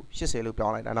ကို80လို့ပြော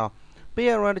င်းလိုက်တာနော် pay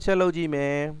and run တစ်ချက်လုပ်ကြည့်မ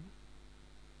ယ်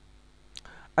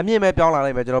အမြင့်ပဲပြောင်းလာ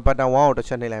လိုက်မယ်ကျွန်တော် button 1ကိုတစ်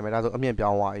ချက်နှိပ်လိုက်မယ်ဒါဆိုအမြင့်ပြော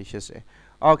င်းသွားပြီ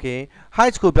80 okay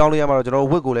height ကိုပြောင်းလို့ရမှာတော့ကျွန်တော်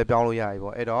width ကိုလည်းပြောင်းလို့ရပြီ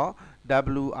ပေါ့အဲ့တော့ width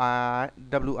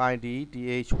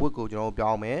width ကိုကျွန်တော်ပြော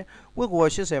င်းမယ် width ကို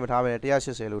80မထားဘဲ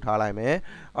180လို့ထားလိုက်မယ်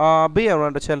pay and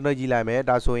run တစ်ချက်နှိပ်ကြည့်လိုက်မယ်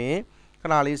ဒါဆိုရင်ခ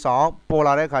ဏလေးဆောင်ပေါ်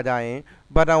လာတဲ့ခါကျရင်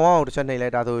button 1ကိုတစ်ချက်နှိပ်လို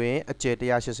က်ဒါဆိုရင်အကျယ်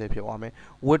180ဖြစ်သွားမယ်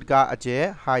width ကအကျယ်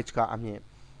height ကအမြင့်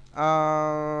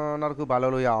နောက်တစ်ခုဘာလု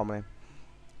ပ်လို့ရအောင်မလဲ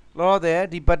လောလောဆယ်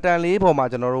ဒီ button လေးပေါ်မှာ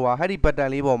ကျွန်တော်တို့ကအဲ့ဒီ button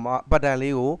လေးပေါ်မှာ button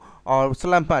လေးကို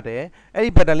select မှတ်တယ်အဲ့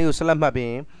ဒီ button လေးကို select မှတ်ပြီး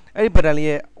ရင်အဲ့ဒီ button လေး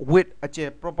ရဲ့ width အကျယ်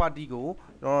property ကို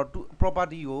ကျွန်တော်တို့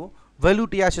property ကို value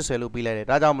 180လို့ပေးလိုက်တယ်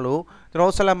ဒါကြောင့်မလို့ကျွန်တော်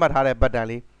တို့ select မှတ်ထားတဲ့ button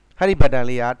လေးအဲ့ဒီ button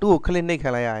လေးကသူ့ကို click နှိပ်ခံ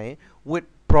လိုက်ရရင် width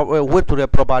ဆိုတဲ့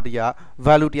property က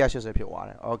value 180ဖြစ်သွား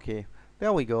တယ် okay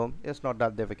there we go it's not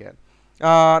that difficult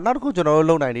နောက်တစ်ခုကျွန်တော်တို့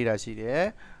လုပ်နိုင်နေတာရှိတယ်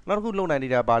နောက်တစ်ခုလုပ်နိုင်နေ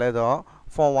တာပါလဲဆိုတော့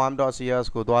form1.cs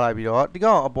ကိုသွားလိုက်ပြီးတော့ဒီ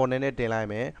ကောင်အပေါ်နဲ့တင်လိုက်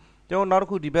မယ်ကျွန်တော်နောက်တစ်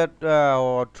ခုဒီဘက်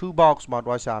toolbox မှာ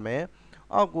တွားရှာမယ်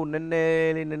အောက်ကိုနည်းန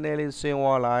ည်းလေးဆင်း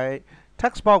သွားလိုက်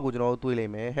text box ကိုကျွန်တော်တို့တွေးလို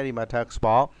က်မယ်အဲ့ဒီမှာ text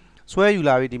box ဆွဲယူ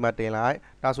လာပြီးဒီမှာတင်လိုက်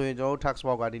ဒါဆိုရင်ကျွန်တော်တို့ text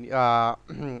box ကဒီ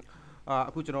အ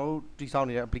ခုကျွန်တော်တို့တည်ဆောက်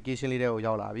နေတဲ့ application လေးတွေကို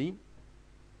ရောက်လာပြီ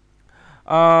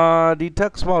ဒီ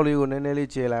text box လေးကိုနည်းနည်းလေး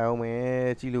ကျေလိုက်အောင်မယ်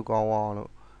ကြည့်လို့ကောင်းအောင်လို့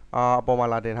အပေါ်မှာ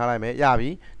လာတင်ထားလိုက်မယ်ရပြီ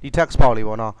ဒီ text box လေး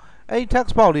ပေါ့နော်အဲ့ဒီ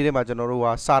text box လေးထဲမှာကျွန်တော်တို့က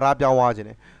စာသားပြောင်းသွားခြင်း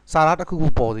တယ်စာသားတစ်ခုခု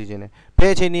ပေါ်စေခြင်းတယ်ဘ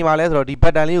ယ်အချိန်ဒီမှာလဲဆိုတော့ဒီ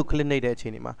button လေးကို click နှိပ်တဲ့အချိ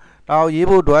န်ဒီမှာဒါကိုရေး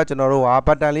ဖို့အတွက်ကျွန်တော်တို့က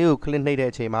button လေးကို click နှိပ်တဲ့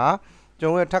အချိန်မှာကျွ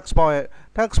န်တော်ရဲ့ text box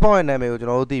ရဲ့နာမည်ကိုကျွ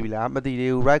န်တော်တို့သိပြီလားမသိ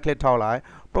သေးဘူး right click ထောက်လိုက်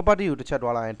property ကိုတစ်ချက်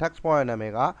တွားလိုက်ရင် text box ရဲ့နာမ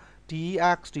ည်က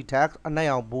text text အနက်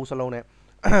အောင်ဘိုးစလုံးနဲ့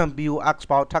box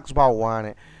box text box 1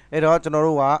နဲ့အဲ့တော့ကျွန်တော်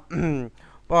တို့က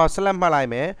select မှတ်လိုက်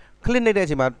မယ် click နှိပ်တဲ့အ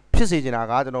ချိန်မှာဖြစ်စေချင်တာ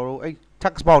ကကျွန်တော်တို့အဲ့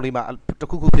text box လေးမှာတစ်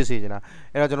ခုခုဖြစ်စေချင်တာ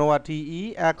အဲ့တော့ကျွန်တော်က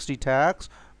text text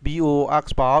box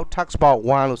box text box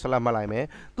 1လို့ select မှတ်လိုက်မယ်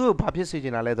သူ့ကိုဘာဖြစ်စေချ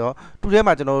င်တာလဲဆိုတော့သူ့ထဲ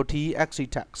မှာကျွန်တော်တို့ text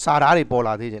text စာသားတွေပေါ်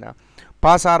လာသေးချင်တာ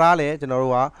ဘာစာသားလဲကျွန်တော်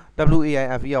တို့က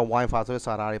WAINFE က wifi ဆိုတဲ့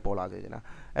စာသားတွေပေါ်လာသေးချင်တာ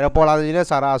အဲ့တော့ပေါ်လာသေးတဲ့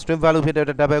စာသား string value ဖြစ်တဲ့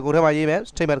double quote ထဲမှာရေးမယ်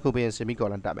statement တစ်ခုပြီးရင်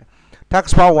semicolon တက်မယ်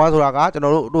text box 1ဆိုတာကကျွန်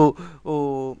တော်တို့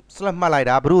select မှတ်လိုက်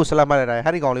တာဘယ်သူ့ကို select မှတ်လိုက်တာ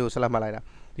ဟဲ့ဒီကောင်လေးကို select မှတ်လိုက်တာ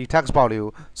ဒီ text box လေးကို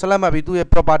select မှတ်ပြီးသူ့ရဲ့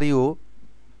property ကို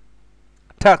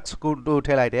text ကိုထ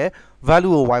ည့်လိုက်တယ်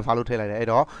value ကို wifi လို့ထည့်လိုက်တယ်အဲ့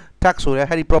တော့ text ဆိုတဲ့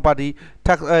ဟဲ့ဒီ property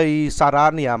text စာ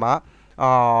သားနေရာမှာ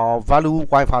value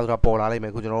wifi ဆိုတာပေါ်လာလိမ့်မ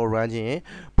ယ်ခုကျွန်တော်တို့ run ခြင်း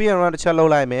ပြီးရင် run တစ်ချက်လု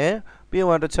ပ်လိုက်မယ်ပြီးရင်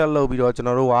run တစ်ချက်လုပ်ပြီးတော့ကျွန်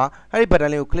တော်တို့ကအဲ့ဒီ button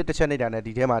လေးကို click တစ်ချက်နှိပ်တာနဲ့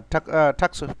ဒီထဲမှာ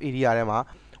text area ထဲမှာ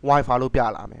wifi လို့ပြ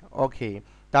လာမယ် okay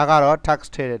ဒါကတော့ text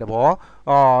ထည့်တဲ့သဘော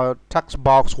text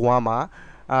box 1မှာ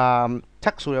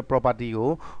text ဆိုတဲ့ property ကို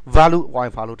value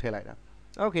wifi လို့ထည့်လိုက်တာ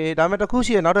okay ဒါမဲ့တစ်ခု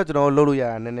ရှိရနောက်တော့ကျွန်တော်လုပ်လို့ရ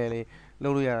တာနည်းနည်းလေးလု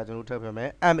ပ်လို့ရတာကျွန်တော်ထည့်ပြမယ်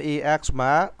max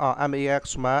မှာ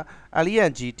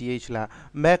length လား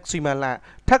maximum length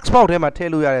text box ထဲမှာထ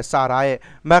ည့်လို့ရတဲ့စာသားရဲ့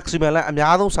maximum length အ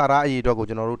များဆုံးစာသားအရေအတွက်ကို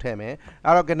ကျွန်တော်တို့ထည့်မယ်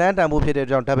အဲ့တော့ကဏ္ဍတန်ဖို့ဖြစ်တဲ့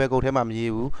ကြောင့် double quote ထဲမှာမ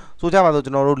ရေးဘူးဆိုကြပါစို့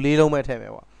ကျွန်တော်တို့၄လုံးပဲထည့်မ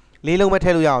ယ်ပေါ့၄လုံးပဲထ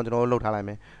ည့်လို့ရအောင်ကျွန်တော်တို့လုပ်ထားလိုက်မ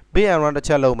ယ် pay and run တစ်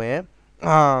ချက်လုပ်မယ်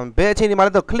ဘယ်အချိန်ဒီမှာ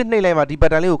လဲတော့ click နှိပ်လိုက်မှာဒီ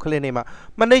button လေးကို click နှိပ်မှာ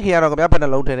မနှိပ်ခင်ကတော့ခင်ဗျာဘယ်နှ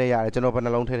လုံးထည့်ထည့်ရတယ်ကျွန်တော်ဘယ်နှ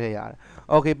လုံးထည့်ထည့်ရတယ်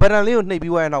okay button လေးကိုနှိပ်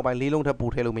ပြီးွားရင်နောက်ပိုင်း၄လုံးထပ်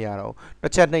ပို့ထည့်လို့မရတော့ဘူးတ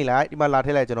စ်ချက်နှိပ်လိုက်ဒီမှာလာထ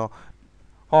ည့်လိုက်ကျွန်တော်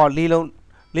၄လုံး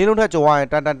ထပ်ကြော်ရရင်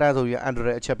တန်ဆိုပြီး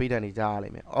Android အချက်ပေးတယ်နေကြရလိ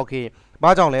မ့်မယ် okay ဘာ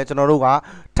ကြောင့်လဲကျွန်တော်တို့က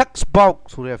text box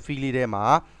ဆိုတဲ့ field လေးထဲမှာ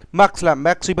maximum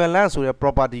length ဆိုတဲ့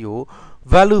property ကို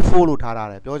value 4လို့ထားတ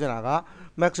ယ်ပြောချင်တာက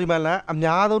maximum length အ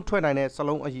များဆုံးထွက်နိုင်တဲ့စ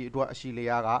လုံးအရေအတွက်အရှိ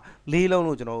လျားက၄လုံး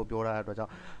လို့ကျွန်တော်တို့ပြောထားတဲ့အတွက်ကြော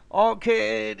င့် okay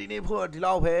ဒီနေ့ဖို့ဒီ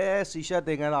လောက်ပဲ C# သ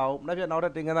င်ခန်းစာကိုနောက်ထ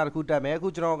ပ်သင်ခန်းစာတစ်ခုတက်မယ်အခု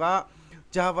ကျွန်တော်က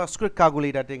JavaScript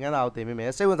calculator တင်ခန်းစာကိုတင်ပေးမ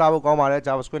ယ်စိတ်ဝင်စားဖို့ကောင်းပါတယ်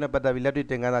JavaScript နဲ့ပတ်သက်ပြီးလက်တွေ့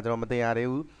တင်ခန်းစာကျွန်တော်မတင်ရသေး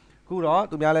ဘူးခုတော့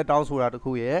သူများလဲတောင်းဆိုတာတစ်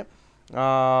ခုရဲ့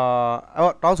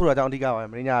တောင်းဆိုတာကြောင့်အဓိကပါပဲ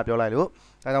မင်းညာပြောလိုက်လို့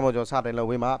ဒါကြောင့်မို့ကျွန်တော်စတင်လုပ်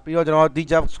ဝေးမှာပြီးတော့ကျွန်တော်ဒီ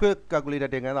JavaScript calculator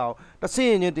တင်ခန်းစာကိုတစ်ဆင့်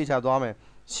ချင်းတေချာသွားမယ်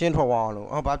ရှင်းထွက်သွားအောင်လို့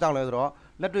ဘာကြောင့်လဲဆိုတော့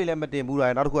လက်တွေ့လည်းမတင်ဘူး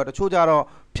လားနောက်တစ်ခုကတချို့ကြတော့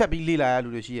ဖြတ်ပြီးလေ့လာရလူ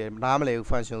တွေရှိရနားမလည်ဘူး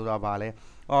function ဆိုတာဘာလဲ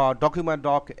document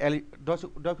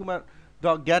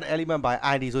get element by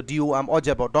id ဆို DOM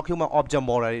object ပေါ့ document object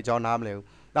model တွေအကြောင်းနားမလည်ဘူး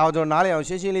ဒါကိုကျွန်တော်နားလည်အောင်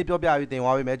ရှင်းရှင်းလေးပြောပြပြီးတင်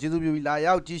သွားပေးမယ်ကျေးဇူးပြုပြီးလာ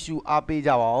ရောက်ကြည့်ရှုအားပေး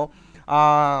ကြပါအောင်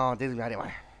ကျေးဇူးများတင်ပါ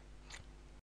တယ်